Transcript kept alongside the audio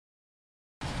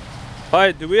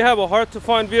Hi, do we have a hard to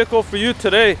find vehicle for you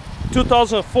today?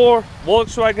 2004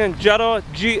 Volkswagen Jetta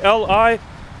GLi.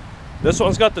 This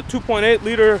one's got the 2.8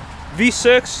 liter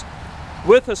V6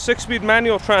 with a 6-speed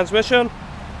manual transmission.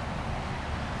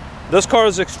 This car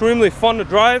is extremely fun to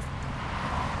drive,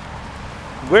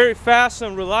 very fast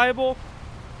and reliable,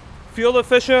 fuel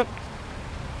efficient.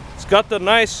 It's got the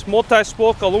nice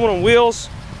multi-spoke aluminum wheels,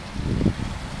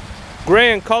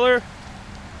 gray in color.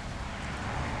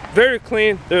 Very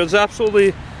clean. There's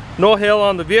absolutely no hail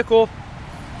on the vehicle.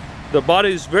 The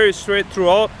body is very straight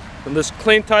throughout, and this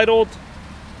clean titled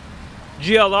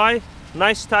GLi.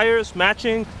 Nice tires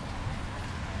matching.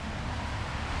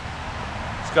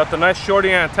 It's got the nice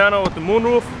shorty antenna with the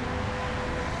moonroof.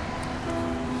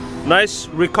 Nice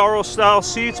Recaro style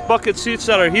seats, bucket seats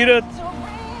that are heated.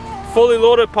 Fully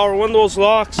loaded power windows,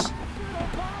 locks.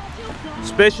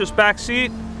 Spacious back seat.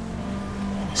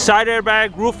 Side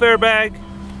airbag, roof airbag.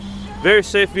 Very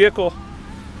safe vehicle.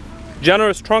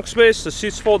 Generous trunk space, the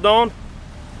seats fold down.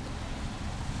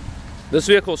 This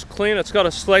vehicle is clean. It's got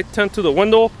a slight tint to the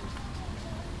window.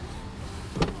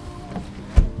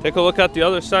 Take a look at the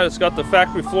other side. It's got the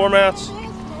factory floor mats.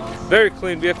 Very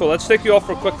clean vehicle. Let's take you off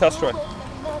for a quick test ride.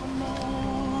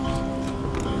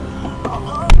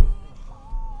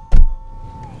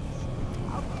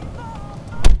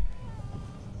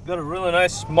 Got a really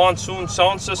nice monsoon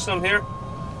sound system here.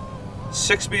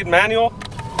 6-speed manual.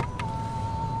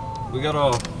 We got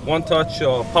a one-touch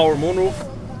power moonroof.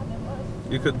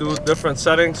 You could do different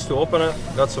settings to open it.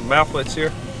 Got some map lights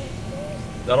here.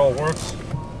 That all works.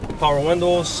 Power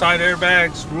windows, side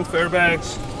airbags, roof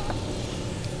airbags.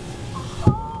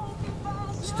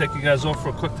 Let's take you guys off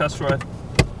for a quick test ride.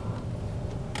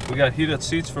 We got heated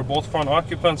seats for both front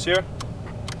occupants here.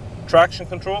 Traction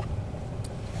control.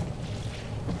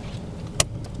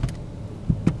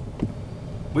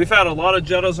 We've had a lot of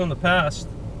Jettas in the past,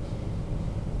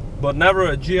 but never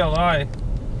a GLi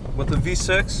with a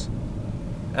V6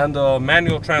 and a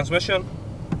manual transmission.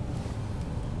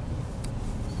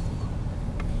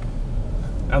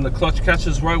 And the clutch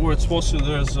catches right where it's supposed to.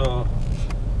 There's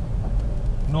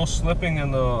no slipping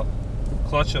in the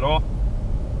clutch at all.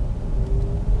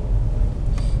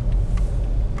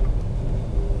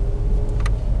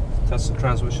 Test the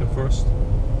transmission first.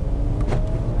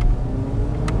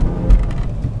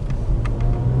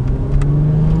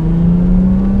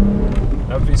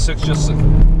 That V6 just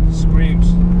screams,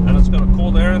 and it's got a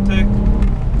cold air intake.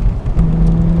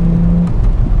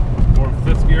 We're in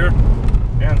 5th gear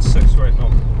and 6th right now.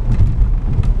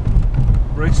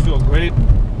 Brakes feel great.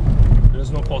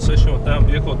 There's no pulsation with that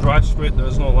vehicle. Drives straight.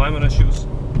 There's no alignment issues.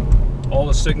 All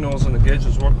the signals and the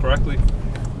gauges work correctly.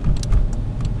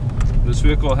 This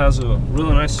vehicle has a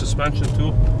really nice suspension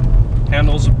too.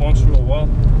 Handles the bumps real well.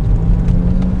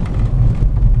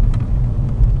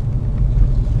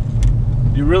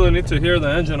 You really need to hear the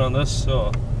engine on this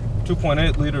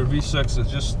 2.8 liter V6.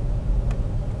 It's just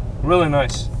really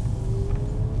nice.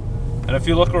 And if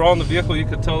you look around the vehicle, you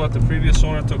can tell that the previous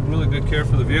owner took really good care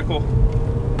for the vehicle.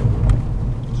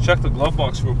 Let's check the glove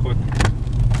box real quick.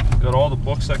 Got all the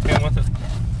books that came with it.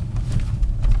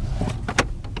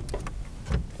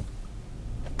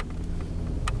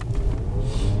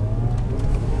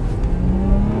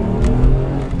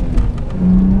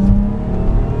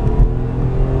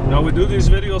 Now we do these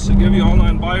videos to give you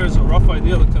online buyers a rough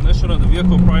idea of the condition of the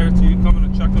vehicle prior to you coming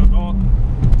to check it out.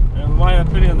 And in my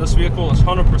opinion, this vehicle is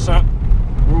 100%.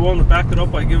 We're willing to back it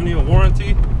up by giving you a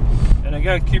warranty. And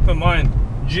again, keep in mind,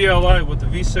 GLi with the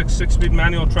V6 6-speed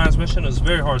manual transmission is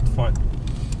very hard to find.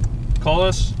 Call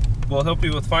us. We'll help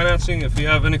you with financing. If you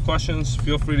have any questions,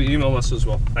 feel free to email us as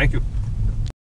well. Thank you.